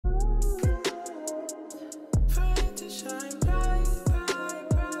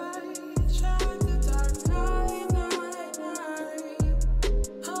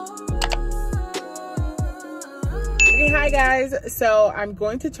guys, so I'm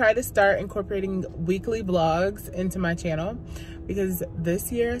going to try to start incorporating weekly vlogs into my channel because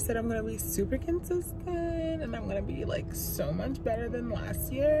this year I said I'm gonna be super consistent and I'm gonna be like so much better than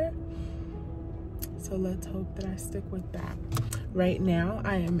last year. So let's hope that I stick with that. Right now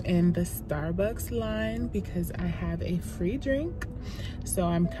I am in the Starbucks line because I have a free drink. So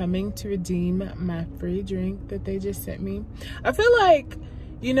I'm coming to redeem my free drink that they just sent me. I feel like,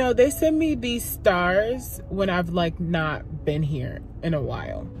 you know, they send me these stars when I've like not been here in a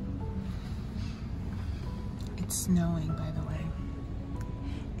while. It's snowing, by the way.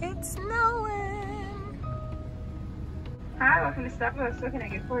 It's snowing. Hi, welcome to Starbucks. What can I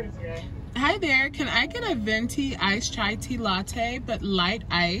get for you today? Hi there, can I get a venti iced chai tea latte, but light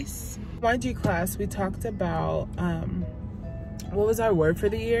ice? YG class, we talked about, what was our word for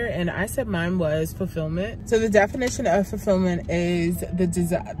the year? And I said mine was fulfillment. So the definition of fulfillment is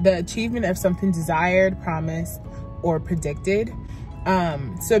the achievement of something desired, promised, or predicted.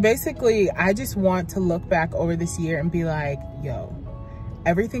 So basically, I just want to look back over this year and be like, yo,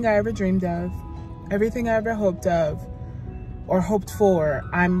 everything I ever dreamed of, everything I ever hoped of, or hoped for,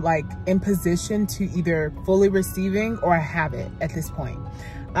 I'm like in position to either fully receiving or I have it at this point.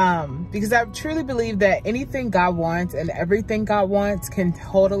 Because I truly believe that anything God wants and everything God wants can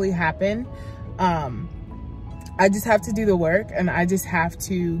totally happen. I just have to do the work and I just have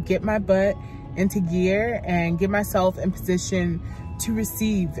to get my butt into gear and get myself in position to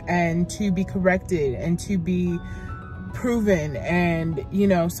receive and to be corrected and to be proven, and you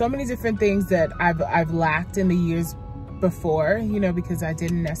know, so many different things that I've lacked in the years before, you know, because I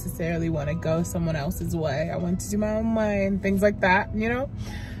didn't necessarily want to go someone else's way. I wanted to do my own way and things like that, you know.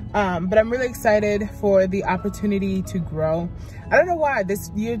 But I'm really excited for the opportunity to grow. I don't know why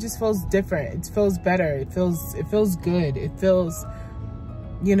this year just feels different. It feels better. It feels good. It feels,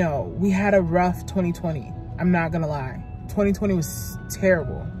 you know, we had a rough 2020. I'm not gonna lie. 2020 was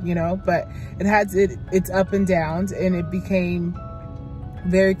terrible, you know, but it had its up and downs, and it became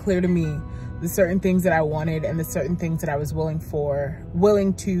very clear to me the certain things that I wanted and the certain things that I was willing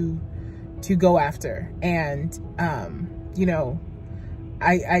to go after. And you know,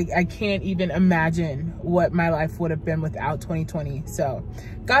 I can't even imagine what my life would have been without 2020. So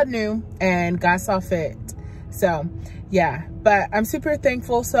God knew and God saw fit. So yeah, but I'm super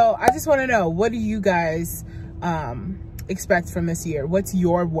thankful. So I just want to know, what do you guys expect from this year? What's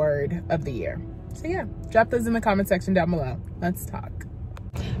your word of the year? So yeah, drop those in the comment section down below. Let's talk.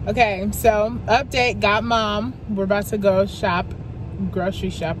 Okay, so update, got mom. We're about to go grocery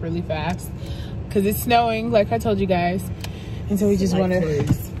shop really fast because it's snowing, like I told you guys. And so we just want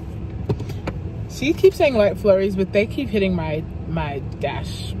to, she keeps saying light flurries, but they keep hitting my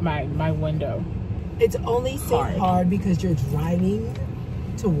window. It's only so hard because you're driving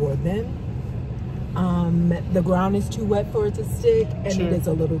toward them. The ground is too wet for it to stick, and True. It is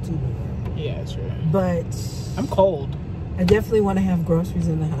a little too warm. Yeah, true. But I'm cold. I definitely want to have groceries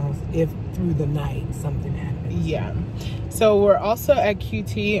in the house if through the night something happens. Yeah. So we're also at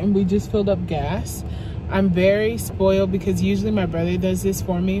QT and we just filled up gas. I'm very spoiled because usually my brother does this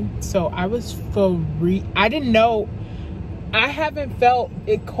for me. So I was I didn't know. I haven't felt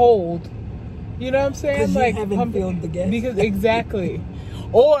it cold. You know what I'm saying? Like, you haven't filled the gas. Because exactly.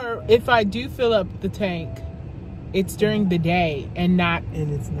 Or if I do fill up the tank, it's during the day and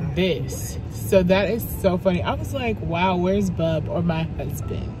it's not this. So that is so funny. I was like, wow, where's Bub or my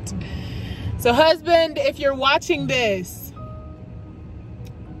husband? So husband, if you're watching this,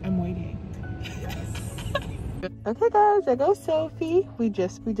 I'm waiting. Okay guys, there goes Sophie. We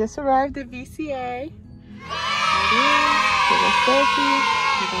just arrived at VCA.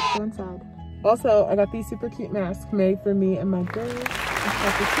 Let's go inside. Also, I got these super cute masks made for me and my girl.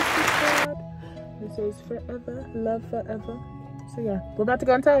 It says forever, love forever. So yeah, we're about to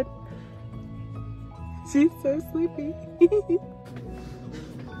go inside. She's so sleepy.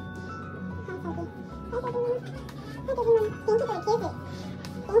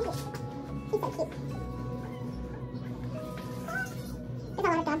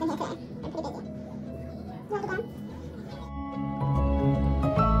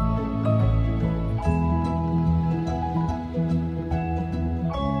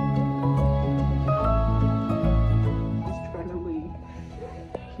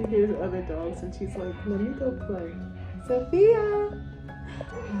 Here's other dogs and she's like, let me go play. Sophia!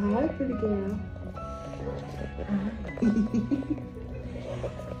 Hi, pretty girl.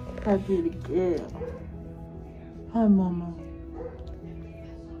 Hi, pretty girl. Hi, mama.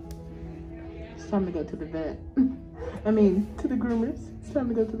 It's time to go to the vet. I mean, to the groomers. It's time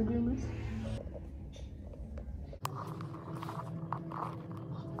to go to the groomers.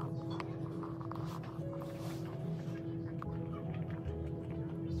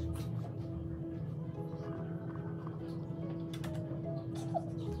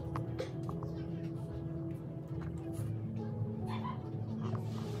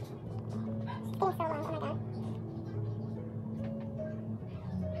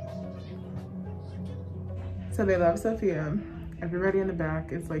 So they love Sophia. Everybody in the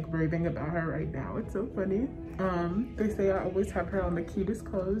back is like raving about her right now. It's so funny. They say I always have her on the cutest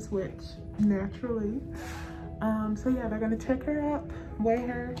clothes, which naturally. So yeah, they're gonna check her out, weigh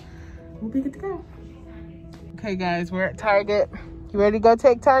her, we'll be good to go. Okay guys, we're at Target. You ready to go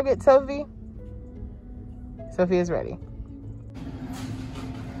take Target, Sophie? Sophia's ready.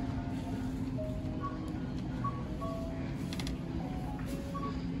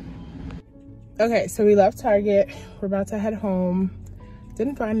 Okay, so we left Target. We're about to head home.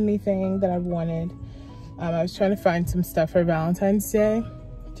 Didn't find anything that I wanted. I was trying to find some stuff for Valentine's Day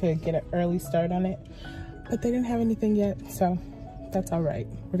to get an early start on it, but they didn't have anything yet, so that's all right.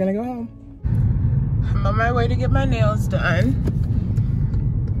 We're gonna go home. I'm on my way to get my nails done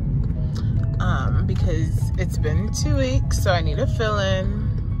because it's been 2 weeks, so I need a fill-in.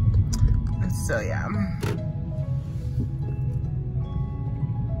 So yeah.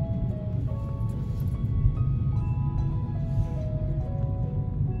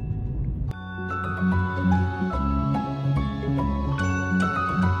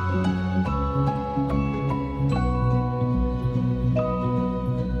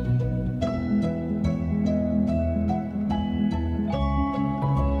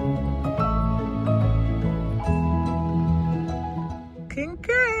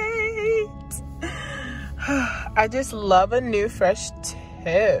 I just love a new fresh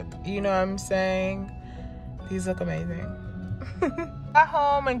tip. You know what I'm saying? These look amazing. Got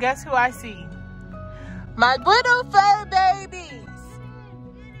home and guess who I see? My little fur babies.